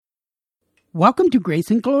Welcome to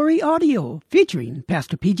Grace and Glory Audio, featuring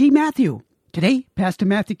Pastor P.G. Matthew. Today, Pastor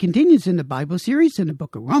Matthew continues in the Bible series in the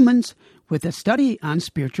book of Romans with a study on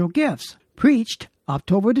spiritual gifts, preached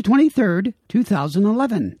October the 23rd,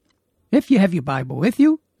 2011. If you have your Bible with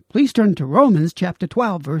you, please turn to Romans chapter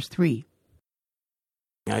 12, verse 3.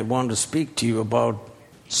 I want to speak to you about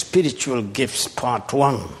spiritual gifts, part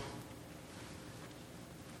 1.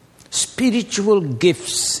 Spiritual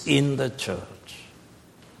gifts in the church.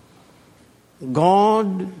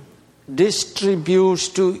 God distributes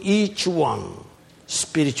to each one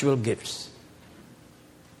spiritual gifts.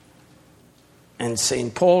 And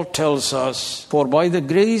St. Paul tells us, "For by the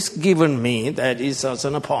grace given me," that is as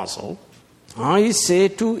an apostle, "I say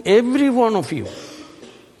to every one of you,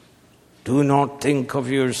 do not think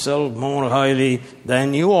of yourself more highly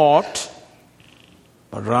than you ought,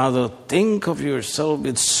 but rather think of yourself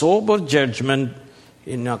with sober judgment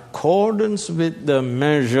in accordance with the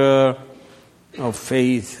measure of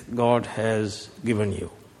faith God has given you."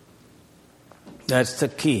 That's the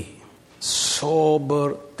key.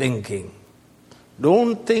 Sober thinking.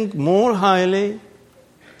 Don't think more highly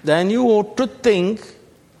than you ought to think,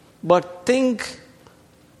 but think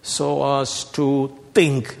so as to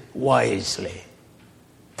think wisely.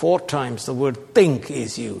 4 times the word think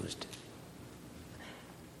is used.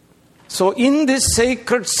 So in this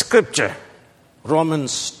sacred scripture,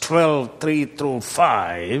 Romans 12, 3 through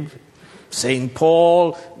 5, St.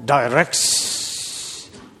 Paul directs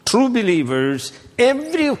true believers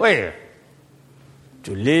everywhere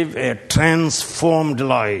to live a transformed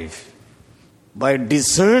life by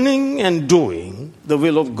discerning and doing the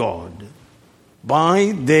will of God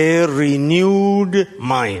by their renewed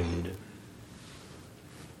mind,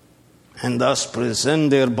 and thus present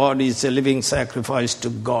their bodies a living sacrifice to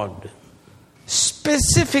God.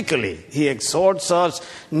 Specifically, he exhorts us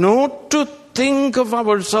not to think of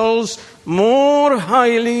ourselves more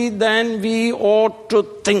highly than we ought to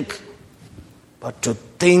think, but to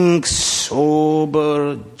think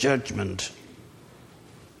sober judgment,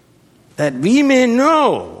 that we may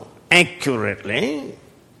know accurately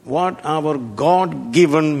what our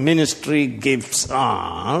God-given ministry gifts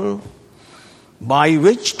are, by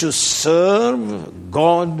which to serve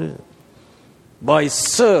God by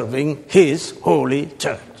serving His holy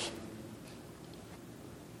church.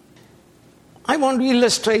 I want to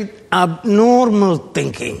illustrate abnormal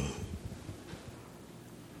thinking.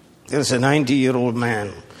 There's a 90-year-old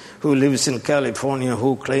man who lives in California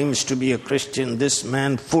who claims to be a Christian. This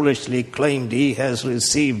man foolishly claimed he has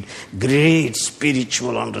received great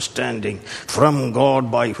spiritual understanding from God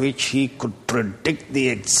by which he could predict the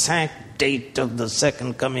exact date of the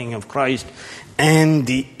second coming of Christ and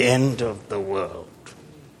the end of the world.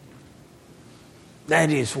 That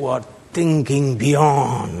is what thinking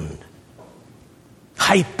beyond.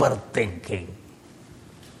 Hyper-thinking.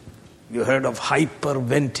 You heard of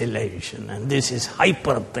hyperventilation, and this is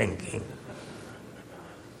hyper-thinking.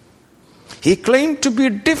 He claimed to be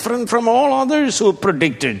different from all others who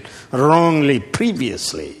predicted wrongly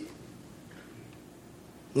previously.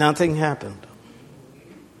 Nothing happened.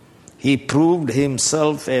 He proved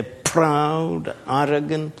himself a proud,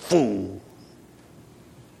 arrogant fool.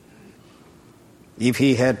 If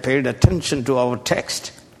he had paid attention to our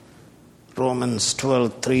text, Romans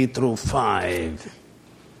 12, 3 through 5,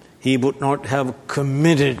 he would not have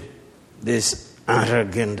committed this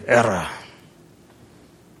arrogant error.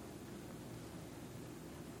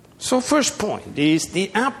 So first point is the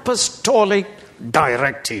apostolic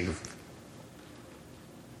directive.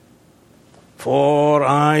 "For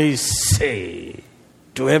I say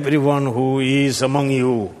to everyone who is among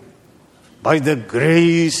you, by the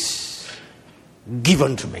grace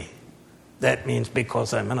given to me." That means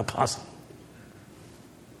because I'm an apostle.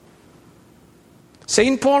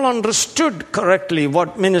 St. Paul understood correctly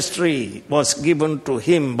what ministry was given to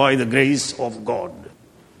him by the grace of God.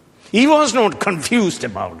 He was not confused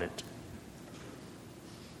about it.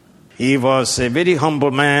 He was a very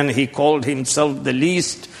humble man. He called himself the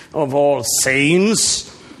least of all saints,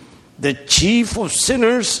 the chief of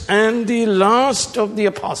sinners, and the last of the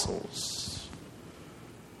apostles.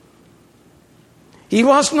 He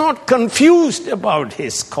was not confused about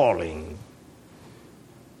his calling.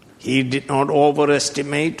 He did not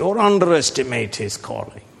overestimate or underestimate his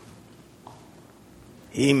calling.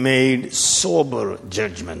 He made sober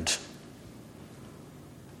judgment.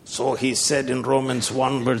 So he said in Romans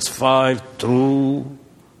 1 verse 5, "Through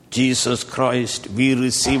Jesus Christ we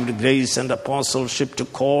received grace and apostleship to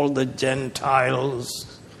call the Gentiles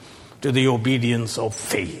to the obedience of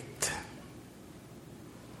faith."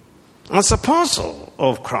 As apostle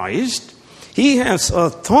of Christ, he has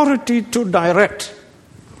authority to direct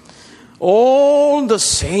all the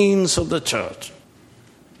saints of the church.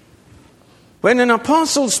 When an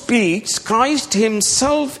apostle speaks, Christ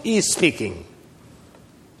himself is speaking.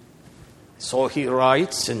 So he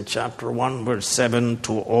writes in chapter 1, verse 7,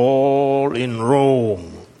 to all in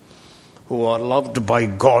Rome who are loved by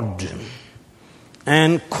God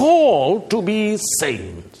and called to be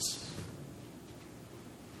saints.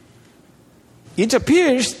 It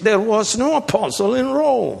appears there was no apostle in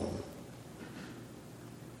Rome.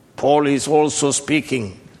 Paul is also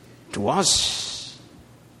speaking to us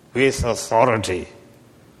with authority.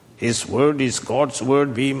 His word is God's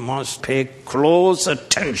word. We must pay close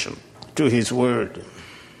attention to his word.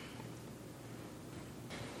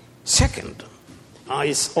 Second,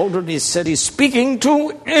 I already said he's speaking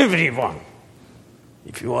to everyone.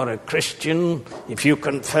 If you are a Christian, if you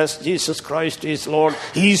confess Jesus Christ is Lord,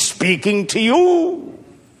 he's speaking to you.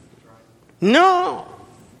 No.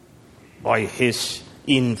 By his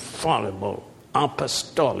infallible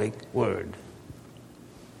apostolic word.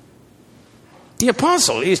 The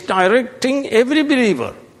apostle is directing every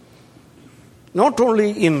believer, not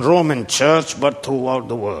only in Roman church, but throughout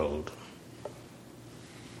the world.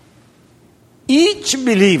 Each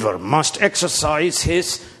believer must exercise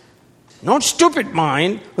his, not stupid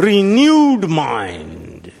mind, renewed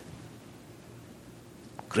mind.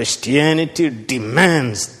 Christianity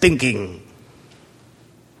demands thinking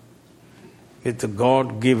with a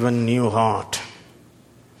God-given new heart.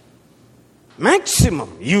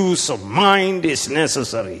 Maximum use of mind is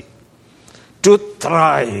necessary to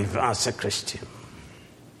thrive as a Christian.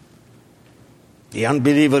 The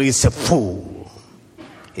unbeliever is a fool.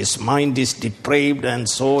 His mind is depraved, and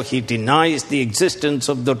so he denies the existence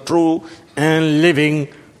of the true and living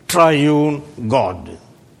triune God.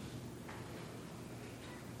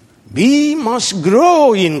 We must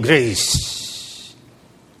grow in grace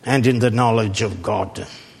and in the knowledge of God.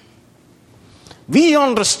 We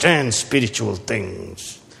understand spiritual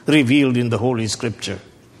things revealed in the Holy Scripture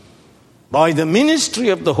by the ministry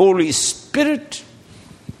of the Holy Spirit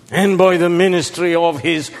and by the ministry of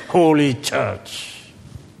his holy church.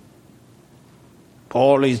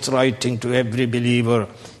 Paul is writing to every believer.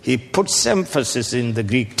 He puts emphasis in the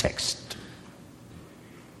Greek text.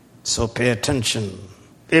 So pay attention,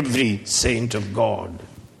 every saint of God.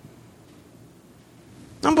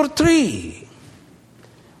 Number 3,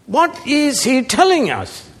 what is he telling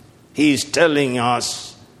us? He is telling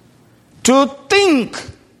us to think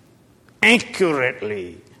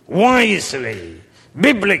accurately, wisely,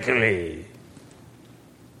 biblically.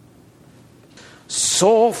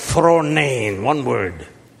 Sophronein, one word.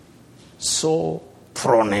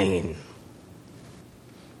 Sophronein.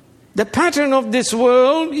 The pattern of this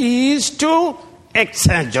world is to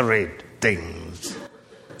exaggerate things.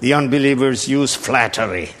 The unbelievers use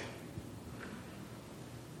flattery.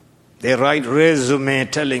 They write resume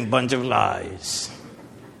telling bunch of lies.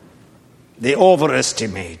 They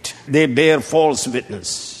overestimate. They bear false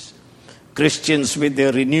witness. Christians with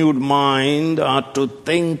their renewed mind are to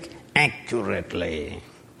think accurately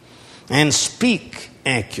and speak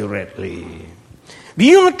accurately.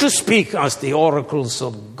 We ought to speak as the oracles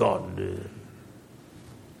of God.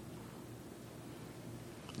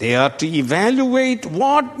 They are to evaluate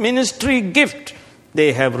what ministry gift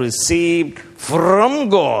they have received from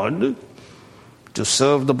God to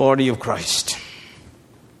serve the body of Christ.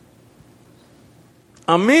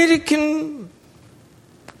 American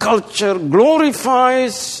culture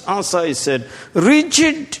glorifies, as I said,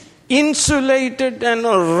 rigid, insulated, and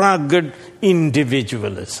rugged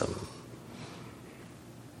individualism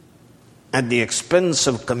at the expense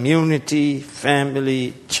of community,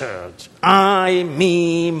 family, church. I,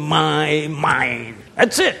 me, my, mine.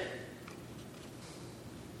 That's it.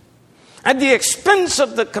 At the expense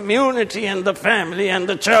of the community and the family and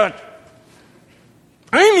the church,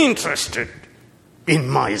 I'm interested in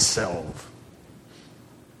myself.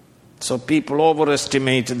 So people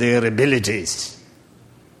overestimate their abilities.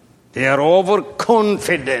 They are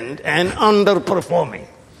overconfident and underperforming.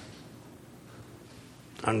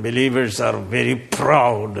 Unbelievers are very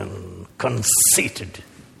proud and conceited.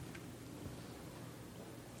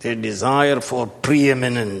 They desire for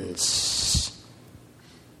preeminence.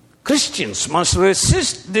 Christians must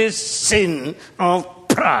resist this sin of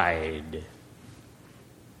pride,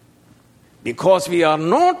 because we are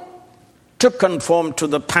not to conform to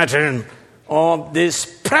the pattern of this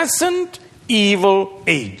present evil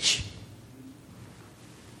age.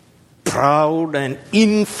 Proud and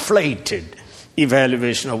inflated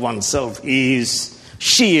evaluation of oneself is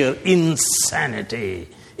sheer insanity.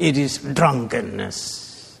 It is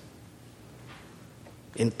drunkenness.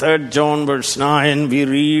 In 3 John verse 9, we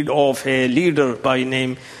read of a leader by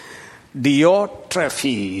name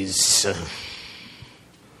Diotrephes,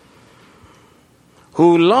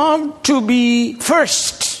 who loved to be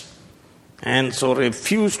first and so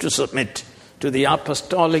refused to submit to the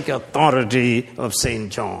apostolic authority of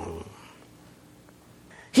St. John.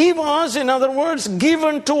 He was, in other words,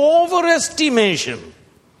 given to overestimation,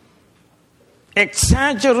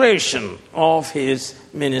 exaggeration of his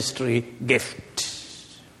ministry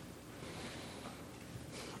gift.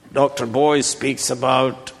 Dr. Boyce speaks of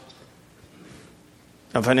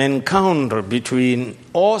an encounter between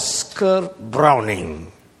Oscar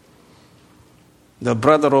Browning, the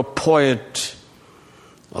brother of poet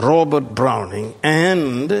Robert Browning,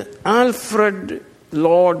 and Alfred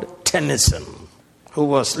Lord Tennyson, who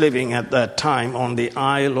was living at that time on the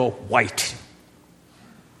Isle of Wight.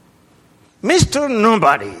 Mr.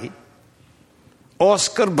 Nobody,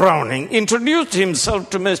 Oscar Browning, introduced himself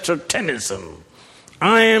to Mr. Tennyson.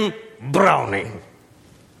 I am Browning.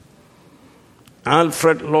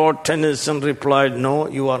 Alfred Lord Tennyson replied, no,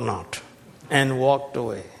 you are not, and walked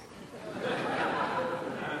away.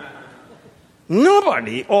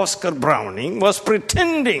 Nobody, Oscar Browning, was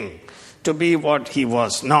pretending to be what he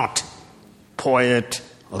was not, poet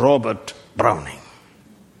Robert Browning.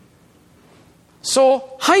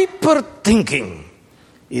 So, hyper-thinking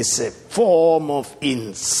is a form of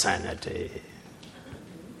insanity.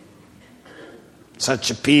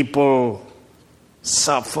 Such people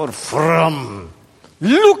suffer from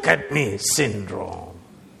look at me syndrome.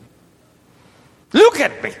 Look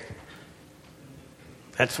at me.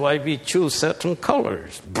 That's why we choose certain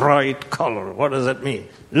colors. Bright color. What does that mean?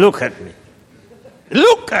 Look at me.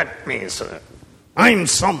 Look at me, sir. I'm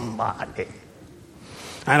somebody.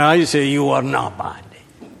 And I say you are nobody.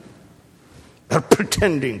 They're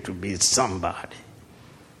pretending to be somebody.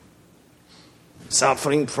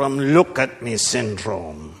 Suffering from look at me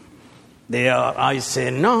syndrome. They are, I say,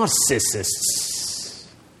 narcissists.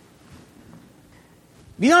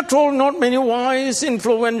 We are told not many wise,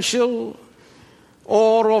 influential,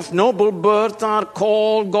 or of noble birth are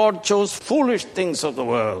called. God chose foolish things of the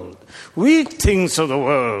world, weak things of the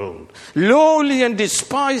world, lowly and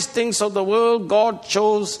despised things of the world. God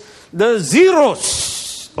chose the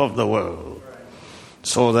zeros of the world,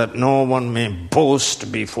 so that no one may boast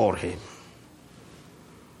before him.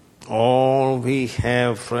 All we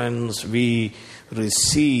have, friends, we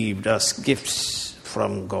received as gifts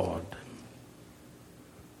from God.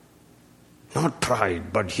 Not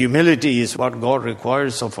pride, but humility is what God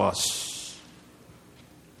requires of us.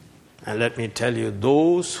 And let me tell you,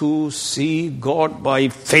 those who see God by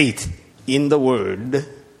faith in the Word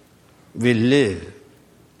will live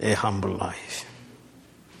a humble life.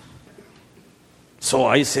 So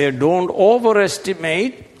I say, don't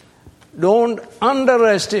overestimate, don't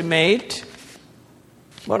underestimate,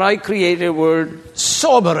 but I create a word,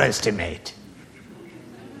 soberestimate.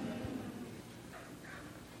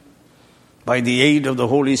 By the aid of the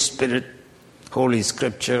Holy Spirit, Holy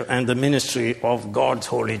Scripture, and the ministry of God's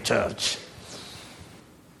Holy Church.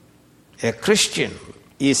 A Christian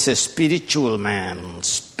is a spiritual man,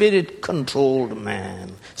 spirit-controlled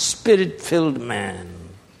man, spirit-filled man.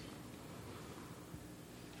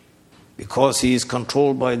 Because he is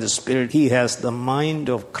controlled by the Spirit, he has the mind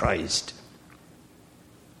of Christ.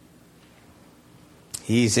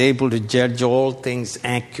 He is able to judge all things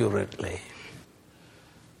accurately.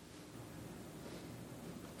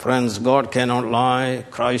 Friends, God cannot lie.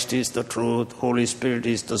 Christ is the truth. Holy Spirit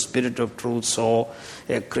is the Spirit of truth. So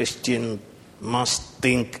a Christian must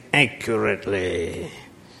think accurately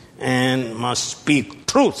and must speak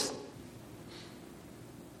truth.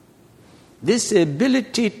 This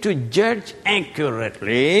ability to judge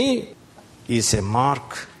accurately is a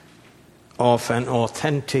mark of an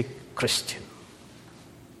authentic Christian.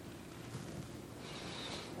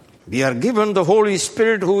 We are given the Holy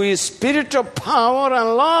Spirit, who is Spirit of power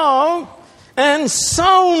and love and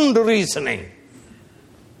sound reasoning.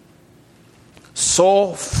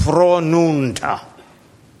 Sophronunta.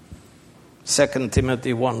 2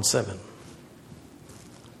 Timothy 1:7.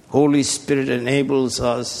 Holy Spirit enables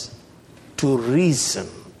us to reason,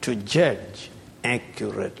 to judge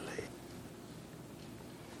accurately.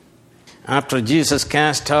 After Jesus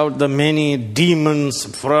cast out the many demons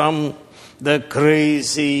from the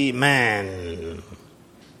crazy man,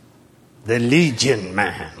 the legion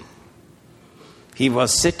man, he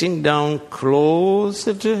was sitting down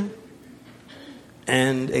closed,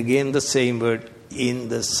 and again the same word, in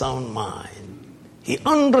the sound mind. He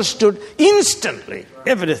understood instantly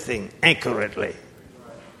everything accurately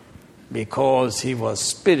because he was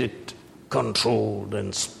spirit controlled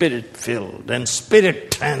and spirit filled and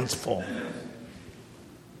spirit transformed.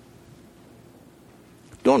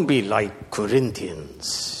 Don't be like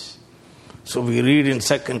Corinthians. So we read in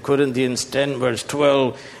 2 Corinthians 10 verse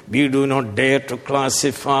 12, we do not dare to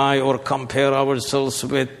classify or compare ourselves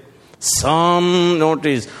with some,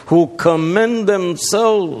 notice, who commend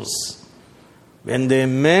themselves. When they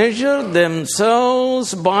measure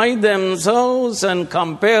themselves by themselves and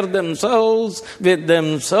compare themselves with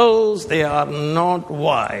themselves, they are not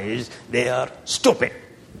wise, they are stupid.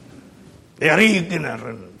 They are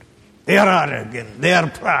ignorant. They are arrogant. They are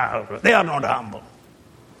proud. They are not humble.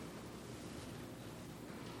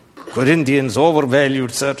 Corinthians overvalued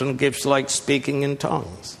certain gifts like speaking in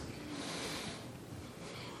tongues.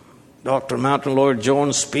 Dr. Martin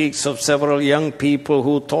Lloyd-Jones speaks of several young people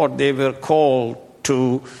who thought they were called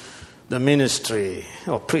to the ministry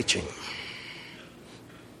of preaching.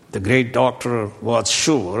 The great doctor was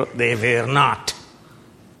sure they were not.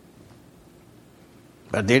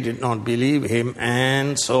 But they did not believe him,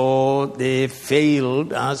 and so they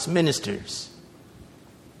failed as ministers.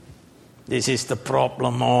 This is the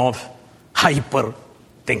problem of hyper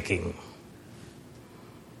thinking.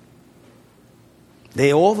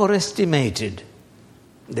 They overestimated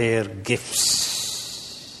their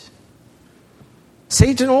gifts.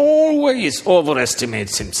 Satan always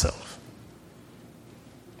overestimates himself.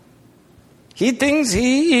 He thinks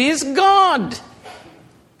he is God.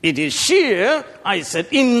 It is sheer,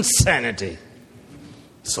 insanity.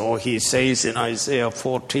 So he says in Isaiah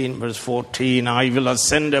 14 verse 14, I will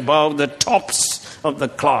ascend above the tops of the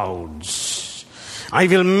clouds. I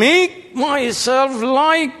will make myself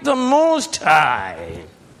like the Most High.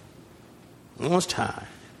 Most High.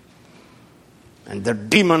 And the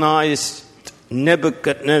demonized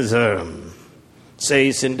Nebuchadnezzar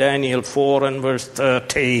says in Daniel 4 and verse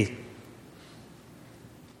 30,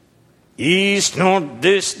 is not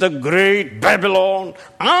this the great Babylon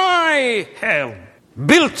I have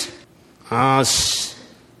built as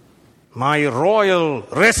my royal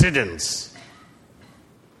residence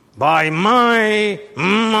by my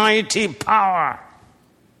mighty power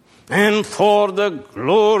and for the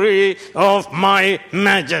glory of my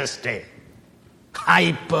majesty?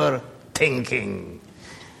 Hyper thinking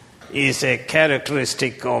is a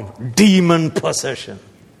characteristic of demon possession.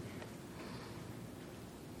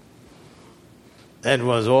 That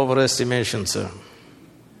was overestimation, sir.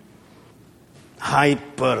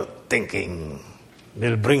 Hyper thinking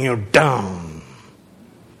will bring you down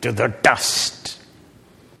to the dust.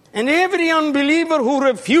 And every unbeliever who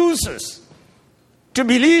refuses to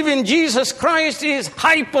believe in Jesus Christ is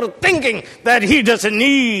hyper thinking that he doesn't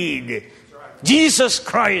need Jesus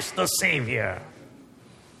Christ the Savior.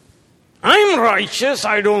 I'm righteous,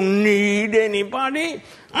 I don't need anybody.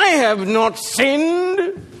 I have not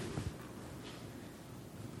sinned.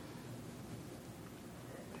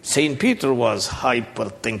 St. Peter was hyper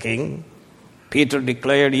thinking. Peter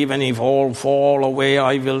declared, even if all fall away,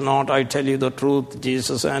 I will not. I tell you the truth.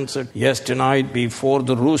 Jesus answered, yes, tonight before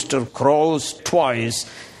the rooster crows twice,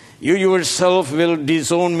 you yourself will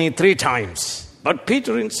disown me 3 times. But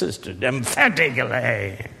Peter insisted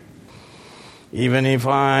emphatically, even if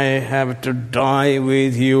I have to die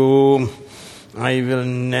with you, I will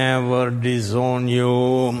never disown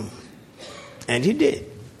you. And he did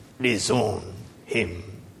disown him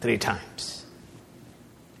 3 times.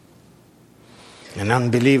 An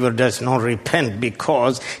unbeliever does not repent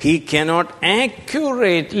because he cannot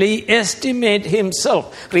accurately estimate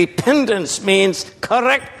himself. Repentance means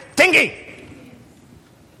correct thinking.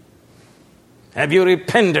 Have you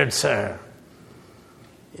repented, sir?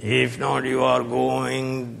 If not, you are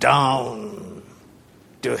going down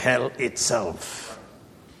to hell itself.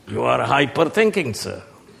 You are hyper thinking, sir.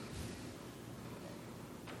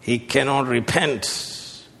 He cannot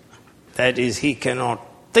repent. That is, he cannot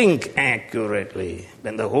think accurately.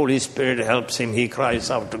 When the Holy Spirit helps him, he cries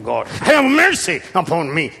out to God, have mercy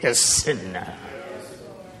upon me, a sinner.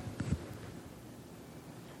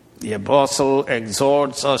 The apostle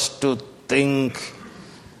exhorts us to think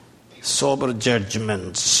sober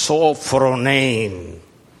judgment, sophronein,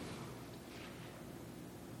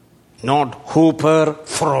 not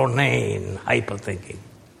hyperphronein, hyperthinking.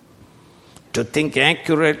 To think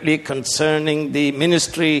accurately concerning the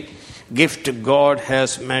ministry gift God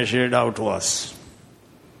has measured out to us.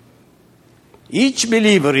 Each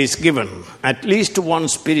believer is given at least one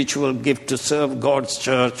spiritual gift to serve God's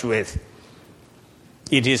church with.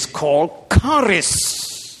 It is called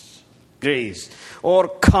charis, grace, or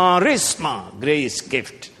charisma, grace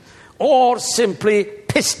gift, or simply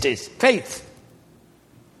pistis, faith.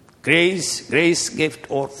 Grace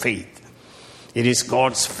gift, or faith. It is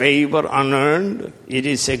God's favor unearned. It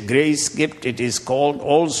is a grace gift. It is called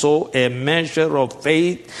also a measure of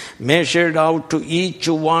faith measured out to each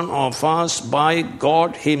one of us by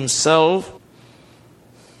God Himself.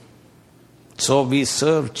 So we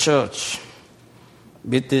serve church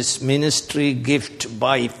with this ministry gift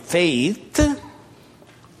by faith,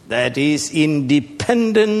 that is in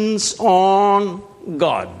dependence on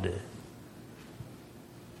God.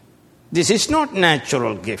 This is not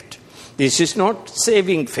natural gift. This is not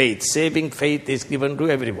saving faith. Saving faith is given to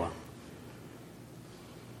everyone.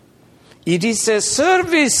 It is a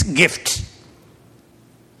service gift.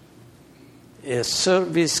 A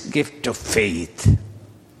service gift of faith.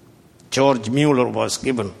 George Mueller was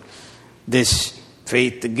given this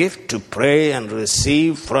faith gift to pray and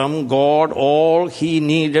receive from God all he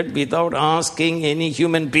needed without asking any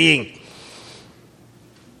human being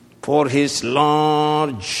for his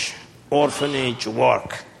large orphanage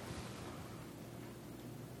work.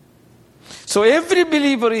 So every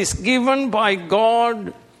believer is given by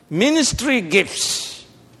God ministry gifts,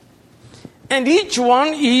 and each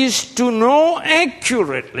one is to know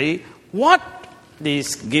accurately what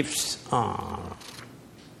these gifts are.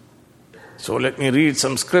 So let me read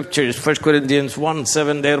some scriptures. 1 Corinthians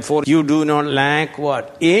 1:7, therefore you do not lack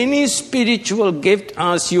what? Any spiritual gift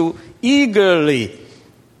as you eagerly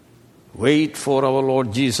wait for our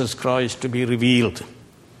Lord Jesus Christ to be revealed.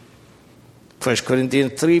 1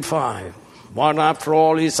 Corinthians 3:5, what after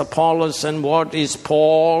all is Apollos and what is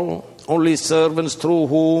Paul? Only servants through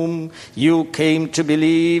whom you came to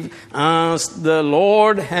believe, as the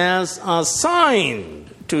Lord has assigned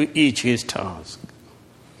to each his task.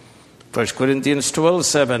 1 Corinthians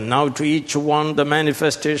 12:7, now to each one the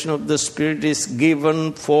manifestation of the Spirit is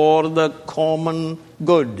given for the common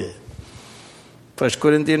good. 1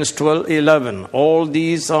 Corinthians 12:11, all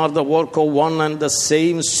these are the work of one and the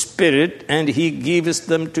same Spirit, and He gives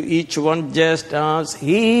them to each one just as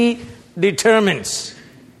He determines.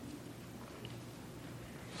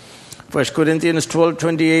 1 Corinthians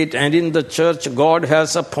 12:28, and in the church God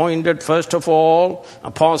has appointed first of all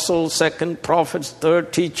apostles, second prophets,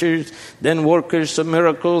 third teachers, then workers of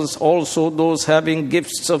miracles, also those having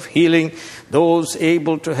gifts of healing, those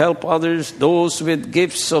able to help others, those with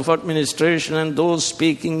gifts of administration, and those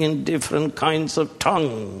speaking in different kinds of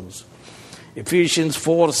tongues. Ephesians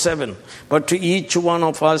 4:7, but to each one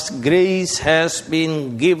of us grace has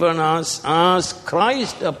been given us as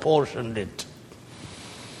Christ apportioned it.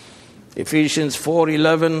 Ephesians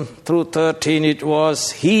 4:11 through 13, it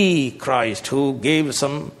was He, Christ, who gave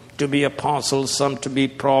some to be apostles, some to be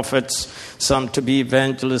prophets, some to be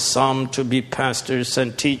evangelists, some to be pastors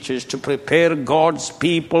and teachers, to prepare God's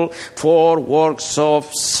people for works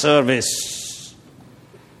of service.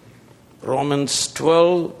 Romans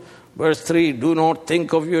 12 verse 3, do not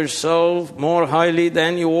think of yourself more highly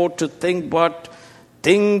than you ought to think, but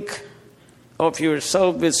think of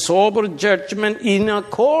yourself with sober judgment in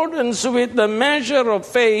accordance with the measure of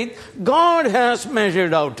faith God has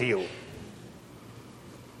measured out to you.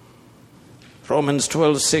 Romans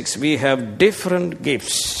 12:6, we have different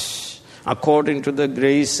gifts according to the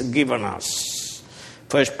grace given us.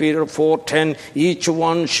 1 Peter 4:10, each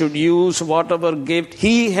one should use whatever gift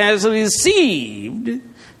he has received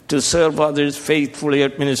to serve others faithfully,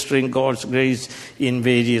 administering God's grace in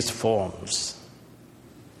various forms.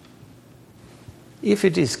 If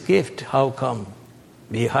it is gift, how come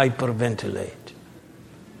we hyperventilate?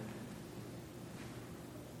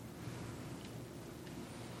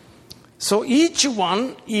 So each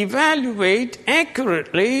one evaluate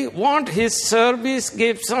accurately what his service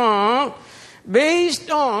gifts are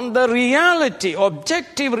based on the reality,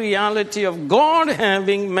 objective reality of God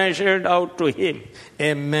having measured out to him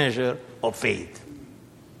a measure of faith.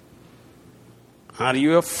 Are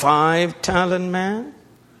you a 5-talent man?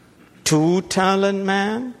 2-talent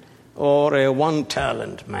man, or a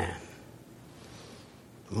 1-talent man?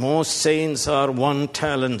 Most saints are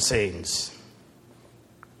 1-talent saints.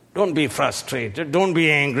 Don't be frustrated. Don't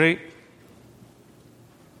be angry.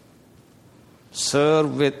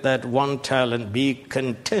 Serve with that 1 talent. Be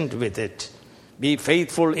content with it. Be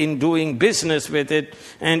faithful in doing business with it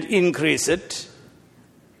and increase it.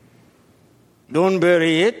 Don't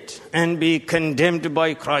bury it and be condemned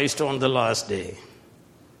by Christ on the last day.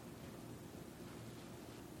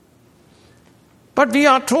 But we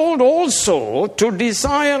are told also to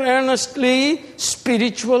desire earnestly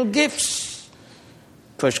spiritual gifts.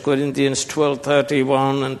 1 Corinthians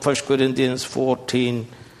 12:31 and 1 Corinthians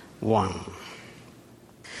 14:1.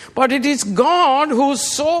 But it is God who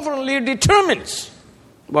sovereignly determines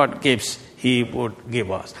what gifts He would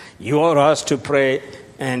give us. You are asked to pray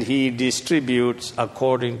and he distributes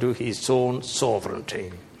according to his own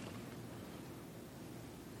sovereignty.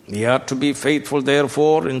 We are to be faithful,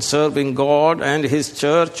 therefore, in serving God and his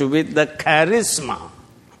church with the charisma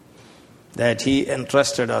that he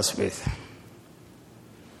entrusted us with.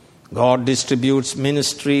 God distributes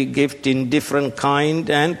ministry gift in different kind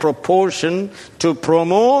and proportion to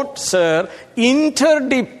promote, sir,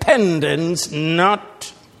 interdependence,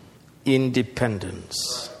 not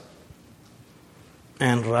independence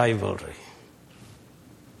and rivalry.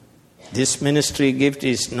 This ministry gift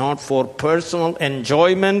is not for personal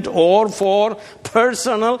enjoyment or for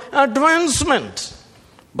personal advancement,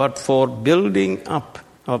 but for building up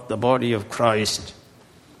of the body of Christ.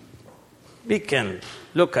 We can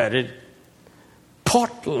look at it,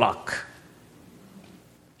 potluck.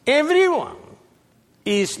 Everyone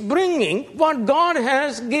is bringing what God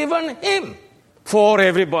has given him for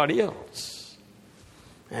everybody else.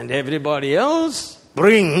 And everybody else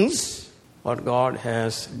brings what God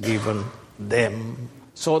has given them,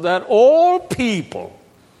 so that all people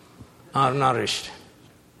are nourished.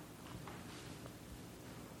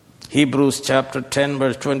 Hebrews chapter 10,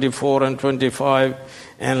 verse 24 and 25,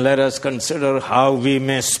 and let us consider how we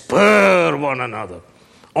may spur one another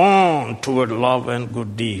on toward love and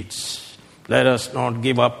good deeds. Let us not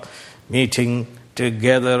give up meeting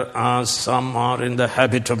together as some are in the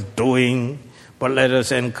habit of doing, but let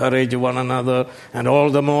us encourage one another, and all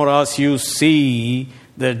the more as you see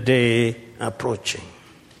the day approaching.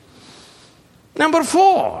 Number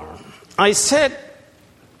 4, I said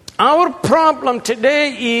our problem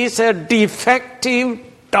today is a defective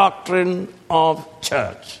doctrine of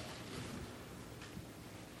church.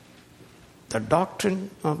 The doctrine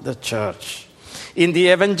of the church. In the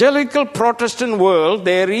evangelical Protestant world,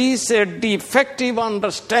 there is a defective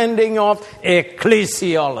understanding of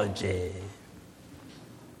ecclesiology.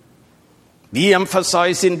 We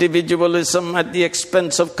emphasize individualism at the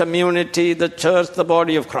expense of community, the church, the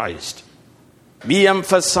body of Christ. We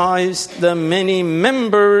emphasize the many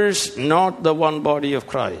members, not the one body of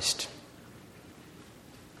Christ.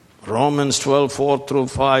 Romans 12, 4 through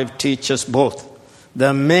 5 teaches both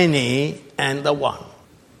the many and the one.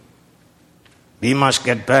 We must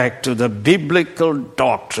get back to the biblical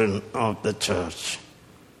doctrine of the church.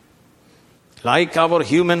 Like our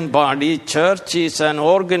human body, church is an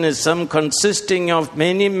organism consisting of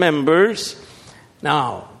many members.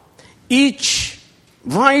 Now, each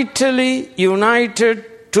vitally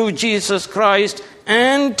united to Jesus Christ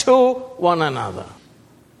and to one another.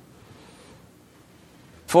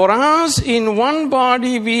 For us, in one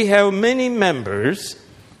body, we have many members,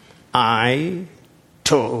 eye,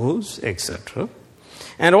 toes, etc.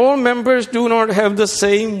 And all members do not have the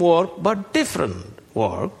same work, but different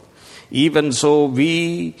work. Even so,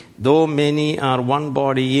 we, though many, are one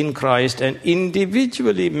body in Christ and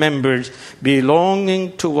individually members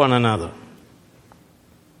belonging to one another.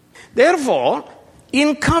 Therefore,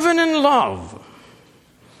 in covenant love,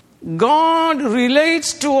 God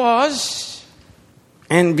relates to us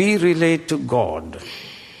and we relate to God.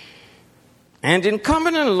 And in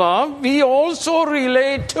covenant love, we also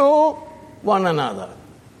relate to one another.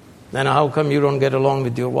 Then how come you don't get along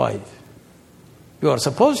with your wife? You are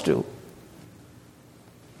supposed to.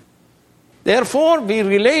 Therefore, we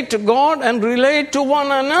relate to God and relate to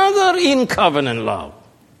one another in covenant love.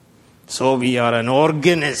 So we are an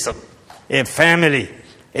organism, a family,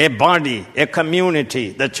 a body, a community,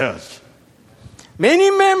 the church. Many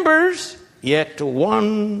members, yet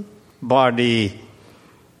one body,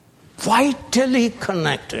 vitally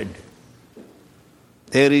connected.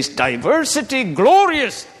 There is diversity,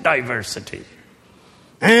 glorious diversity,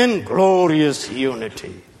 and glorious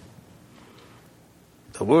unity.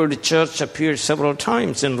 The word church appears several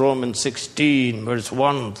times in Romans 16, verse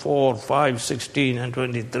 1, 4, 5, 16, and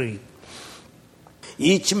 23.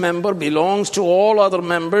 Each member belongs to all other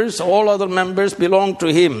members belong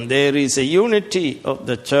to him. There is a unity of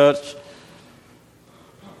the church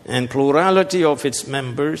and plurality of its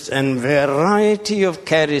members and variety of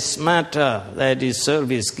charismata, that is,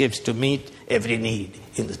 service gifts to meet every need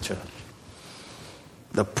in the church.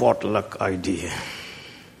 The potluck idea.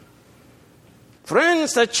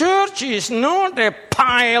 Friends, the church is not a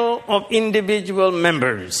pile of individual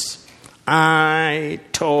members. Eye,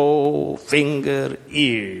 toe, finger,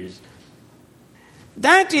 ears.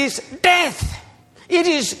 That is death. It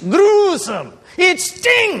is gruesome. It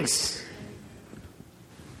stinks.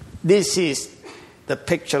 This is the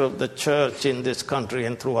picture of the church in this country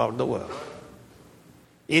and throughout the world.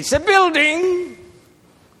 It's a building.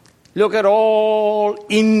 Look at all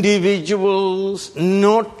individuals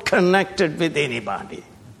not connected with anybody.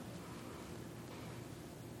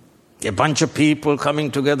 A bunch of people coming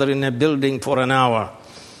together in a building for an hour.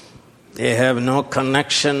 They have no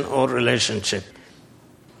connection or relationship.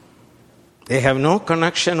 They have no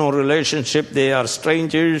connection or relationship. They are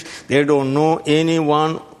strangers. They don't know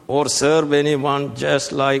anyone or serve anyone,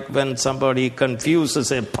 just like when somebody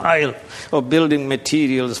confuses a pile of building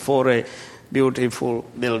materials for a beautiful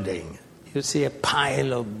building. You see, a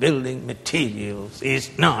pile of building materials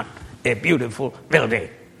is not a beautiful building.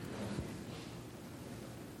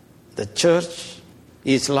 The church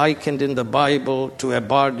is likened in the Bible to a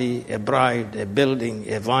body, a bride, a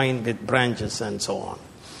building, a vine with branches, and so on.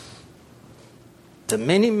 The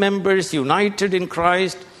many members united in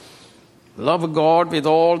Christ love God with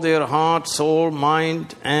all their heart, soul,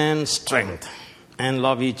 mind, and strength, and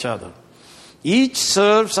love each other. Each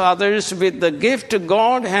serves others with the gift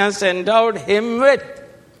God has endowed him with.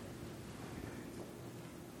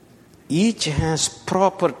 Each has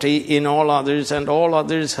property in all others, and all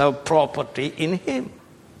others have property in him.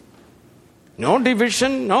 No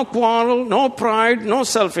division, no quarrel, no pride, no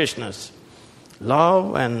selfishness.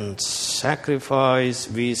 Love and sacrifice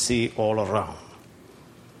we see all around.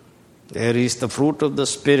 There is the fruit of the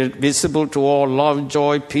Spirit visible to all: love,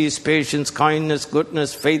 joy, peace, patience, kindness,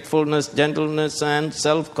 goodness, faithfulness, gentleness, and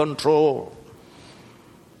self-control.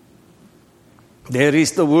 There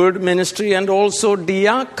is the word ministry and also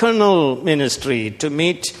diaconal ministry to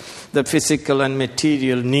meet the physical and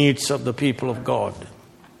material needs of the people of God.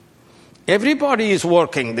 Everybody is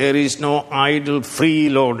working. There is no idle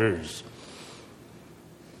freeloaders.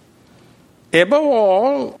 Above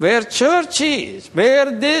all, where church is,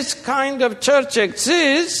 where this kind of church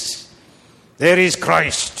exists, there is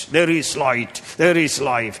Christ, there is light, there is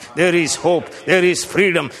life, there is hope, there is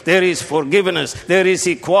freedom, there is forgiveness, there is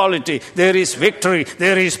equality, there is victory,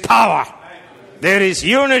 there is power, there is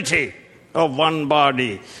unity of one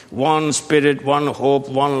body, one Spirit, one hope,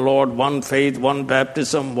 one Lord, one faith, one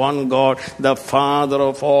baptism, one God, the Father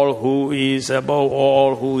of all, who is above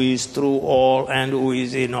all, who is through all, and who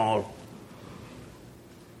is in all.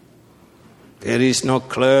 There is no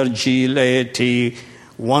clergy, laity,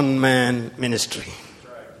 one-man ministry.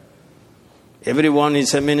 Everyone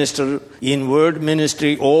is a minister in word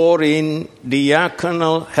ministry or in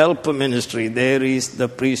diaconal help ministry. There is the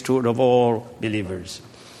priesthood of all believers.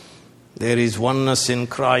 There is oneness in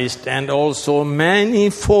Christ and also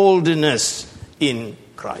manifoldness in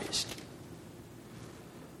Christ.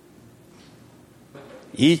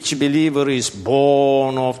 Each believer is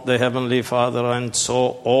born of the Heavenly Father, and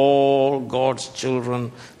so all God's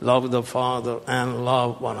children love the Father and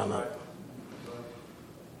love one another.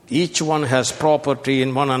 Each one has property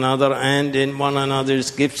in one another and in one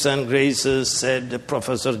another's gifts and graces, said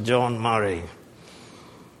Professor John Murray.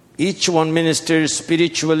 Each one ministers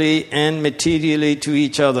spiritually and materially to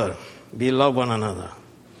each other. We love one another.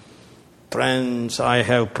 Friends, I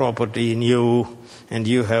have property in you, and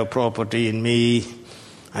you have property in me.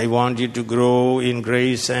 I want you to grow in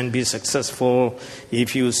grace and be successful.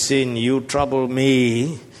 If you sin, you trouble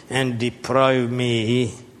me and deprive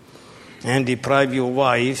me, and deprive your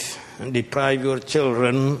wife, and deprive your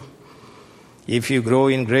children. If you grow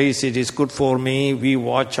in grace, it is good for me. We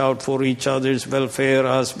watch out for each other's welfare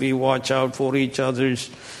as we watch out for each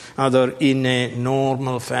other in a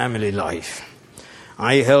normal family life.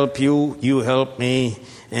 I help you, you help me,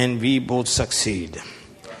 and we both succeed.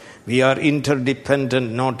 We are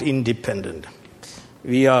interdependent, not independent.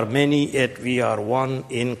 We are many, yet we are one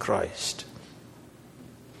in Christ.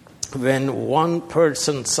 When one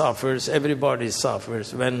person suffers, everybody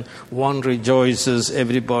suffers. When one rejoices,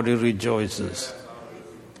 everybody rejoices.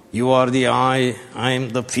 You are the eye, I am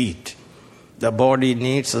the feet. The body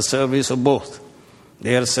needs the service of both.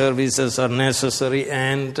 Their services are necessary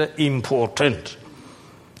and important.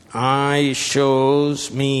 Eye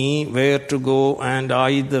shows me where to go, and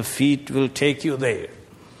I, the feet, will take you there.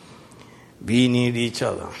 We need each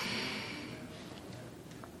other.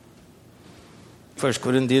 1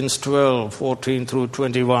 Corinthians 12, 14 through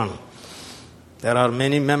 21. There are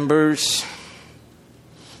many members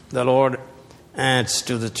the Lord adds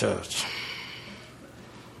to the church.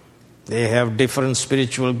 They have different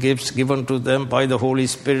spiritual gifts given to them by the Holy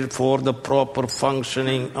Spirit for the proper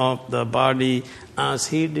functioning of the body as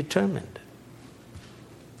He determined.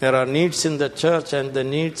 There are needs in the church, and the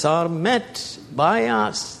needs are met by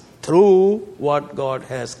us through what God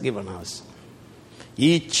has given us.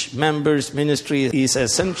 Each member's ministry is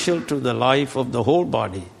essential to the life of the whole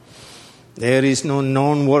body. There is no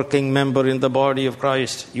non-working member in the body of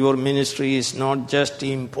Christ. Your ministry is not just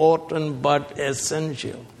important but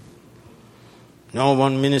essential. No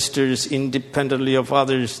one ministers independently of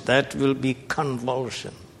others. That will be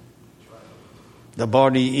convulsion. The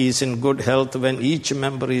body is in good health when each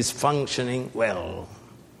member is functioning well.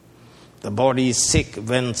 The body is sick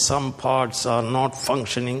when some parts are not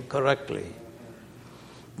functioning correctly.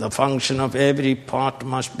 The function of every part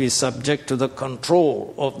must be subject to the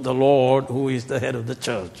control of the Lord, who is the head of the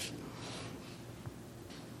church.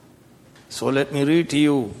 So let me read to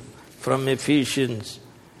you from Ephesians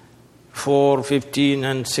 4:15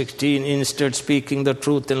 and 16. Instead, speaking the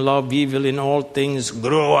truth in love, we will in all things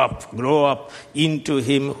grow up into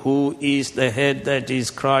Him who is the head, that is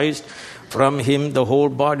Christ. From Him the whole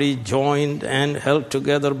body, joined and held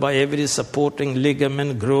together by every supporting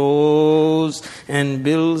ligament, grows and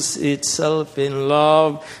builds itself in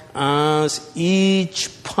love as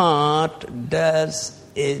each part does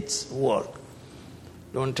its work.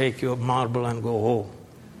 Don't take your marble and go home.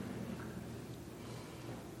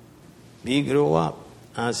 We grow up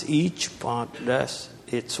as each part does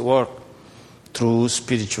its work through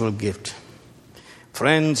spiritual gift.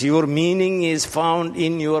 Friends, your meaning is found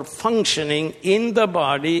in your functioning in the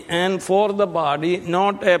body and for the body,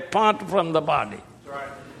 not apart from the body. Right.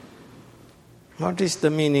 What is the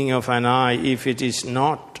meaning of an eye if it is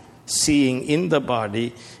not seeing in the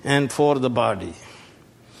body and for the body?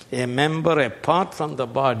 A member apart from the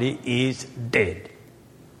body is dead.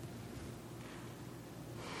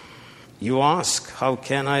 You ask, how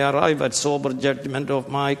can I arrive at sober judgment of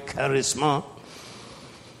my charisma,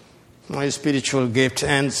 my spiritual gift?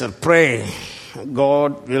 Answer, pray.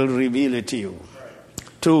 God will reveal it to you.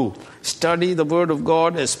 2, study the Word of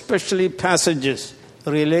God, especially passages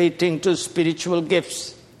relating to spiritual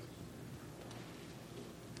gifts.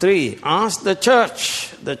 3, ask the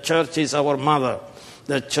church. The church is our mother.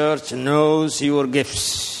 The church knows your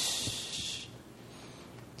gifts.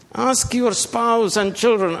 Ask your spouse and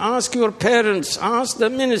children. Ask your parents. Ask the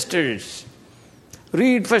ministers.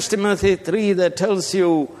 Read 1 Timothy 3 that tells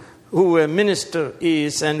you who a minister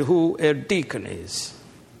is and who a deacon is.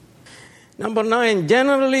 Number 9,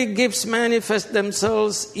 generally gifts manifest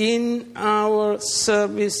themselves in our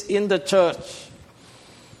service in the church.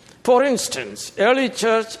 For instance, early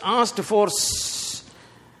church asked for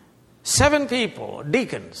 7 people,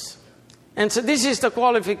 deacons. And so this is the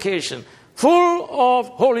qualification. Full of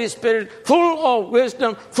Holy Spirit, full of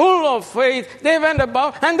wisdom, full of faith. They went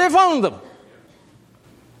about and they found them.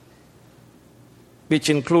 Which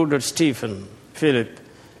included Stephen, Philip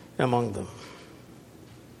among them.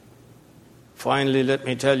 Finally, let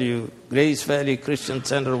me tell you, Grace Valley Christian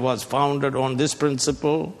Center was founded on this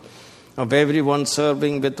principle of everyone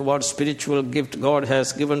serving with what spiritual gift God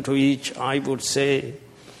has given to each. I would say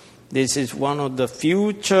this is one of the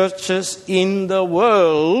few churches in the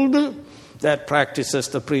world that practices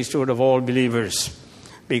the priesthood of all believers.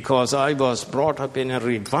 Because I was brought up in a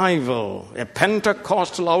revival, a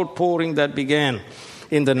Pentecostal outpouring that began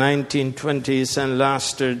in the 1920s and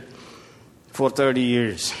lasted for 30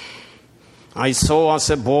 years. I saw as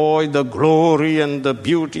a boy the glory and the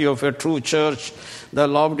beauty of a true church that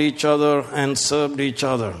loved each other and served each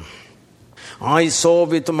other. I saw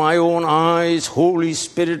with my own eyes Holy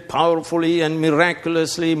Spirit powerfully and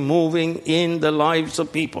miraculously moving in the lives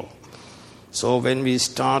of people. So when we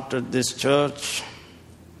started this church,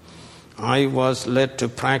 I was led to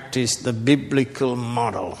practice the biblical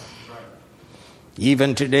model.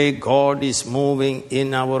 Even today, God is moving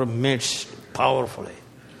in our midst powerfully.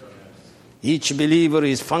 Each believer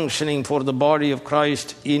is functioning for the body of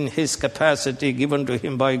Christ in his capacity given to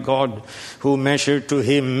him by God, who measured to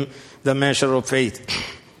him the measure of faith.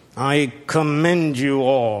 I commend you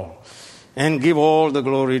all and give all the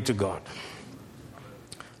glory to God.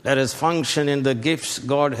 Let us function in the gifts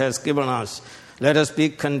God has given us. Let us be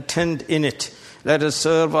content in it. Let us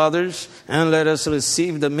serve others and let us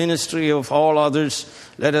receive the ministry of all others.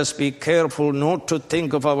 Let us be careful not to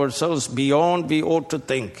think of ourselves beyond we ought to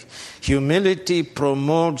think. Humility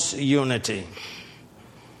promotes unity.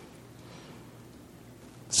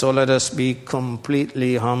 So let us be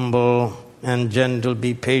completely humble and gentle,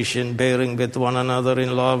 be patient, bearing with one another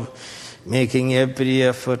in love, making every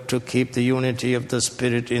effort to keep the unity of the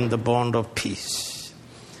Spirit in the bond of peace.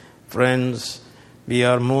 Friends, we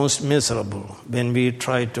are most miserable when we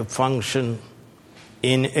try to function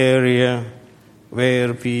in area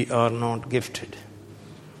where we are not gifted.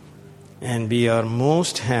 And we are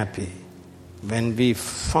most happy when we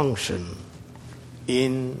function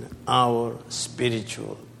in our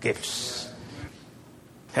spiritual gifts.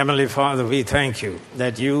 Heavenly Father, we thank you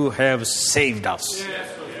that you have saved us.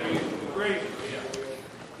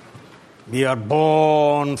 We are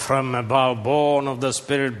born from above, born of the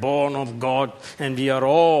Spirit, born of God, and we are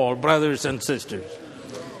all brothers and sisters.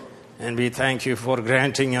 And we thank you for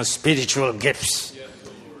granting us spiritual gifts.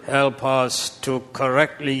 Help us to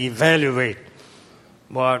correctly evaluate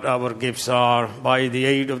what our gifts are by the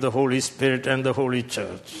aid of the Holy Spirit and the Holy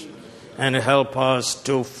Church. And help us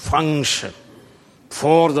to function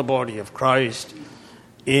for the body of Christ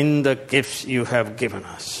in the gifts you have given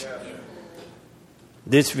us.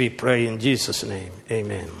 This we pray in Jesus' name.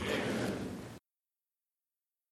 Amen.